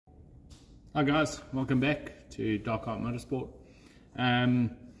Hi guys, welcome back to Dark Art Motorsport. I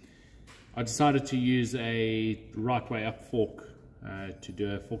decided to use a right way up fork to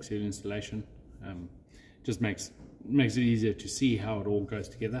do a fork seal installation. Just makes it easier to see how it all goes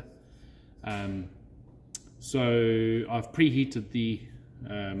together. So I've preheated the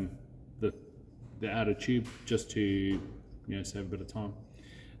outer tube just to save a bit of time.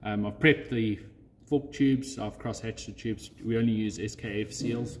 I've prepped the fork tubes. I've cross-hatched the tubes. We only use SKF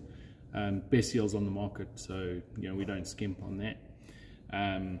seals. Best seals on the market, so we don't skimp on that.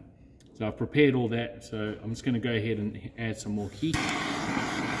 So I've prepared all that, so I'm just going to go ahead and add some more heat.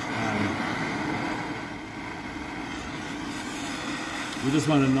 We just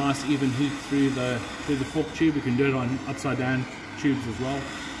want a nice even heat through the fork tube. You can do it on upside down tubes as well.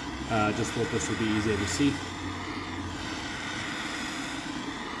 Just thought this would be easier to see.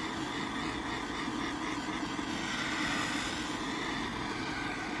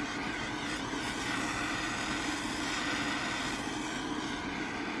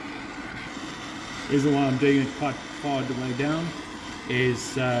 The reason why I'm doing it quite far the way down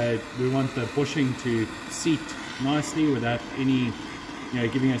is we want the bushing to seat nicely without any,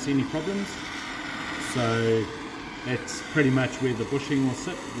 giving us any problems. So that's pretty much where the bushing will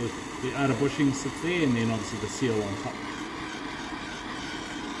sit. The outer bushing sits there, and then obviously the seal on top.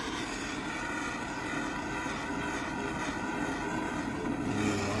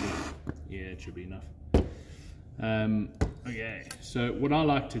 Yeah, it should be enough. Okay, so what I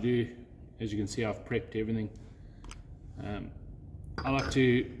like to do, as you can see, I've prepped everything. I like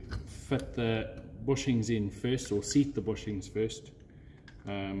to fit the bushings in first, or seat the bushings first,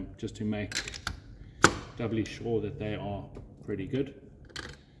 just to make doubly sure that they are pretty good.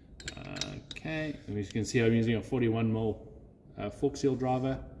 Okay, and as you can see, I'm using a 41mm fork seal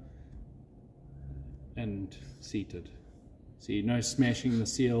driver and seated. See, no smashing the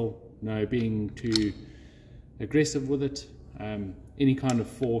seal, no being too aggressive with it. Any kind of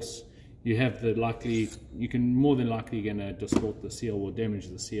force, you can more than likely gonna distort the seal or damage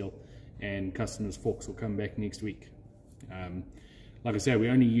the seal, and customers' forks will come back next week. Like I said, we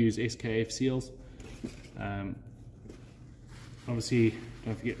only use SKF seals. Obviously,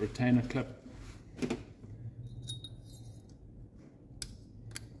 don't forget retainer clip.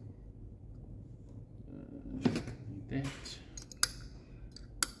 That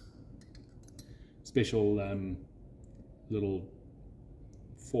special little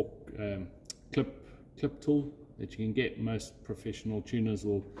fork clip tool that you can get. Most professional tuners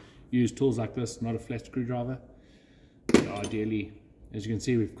will use tools like this, not a flat screwdriver. So ideally, as you can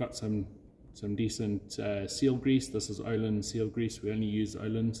see, we've got some decent seal grease. This is Olin seal grease. We only use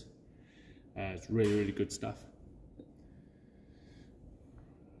Olin's. It's really good stuff.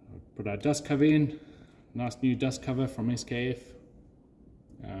 Put our dust cover in. Nice new dust cover from SKF.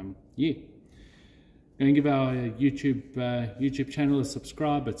 Yeah. Going to give our YouTube channel a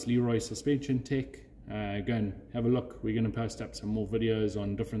subscribe. It's Leroy Suspension Tech. Go and have a look. We're going to post up some more videos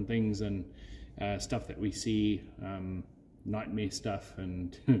on different things and stuff that we see, nightmare stuff,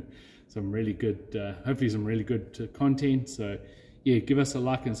 and some really good, hopefully some really good content. So yeah, give us a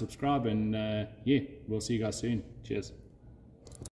like and subscribe, and yeah, we'll see you guys soon. Cheers.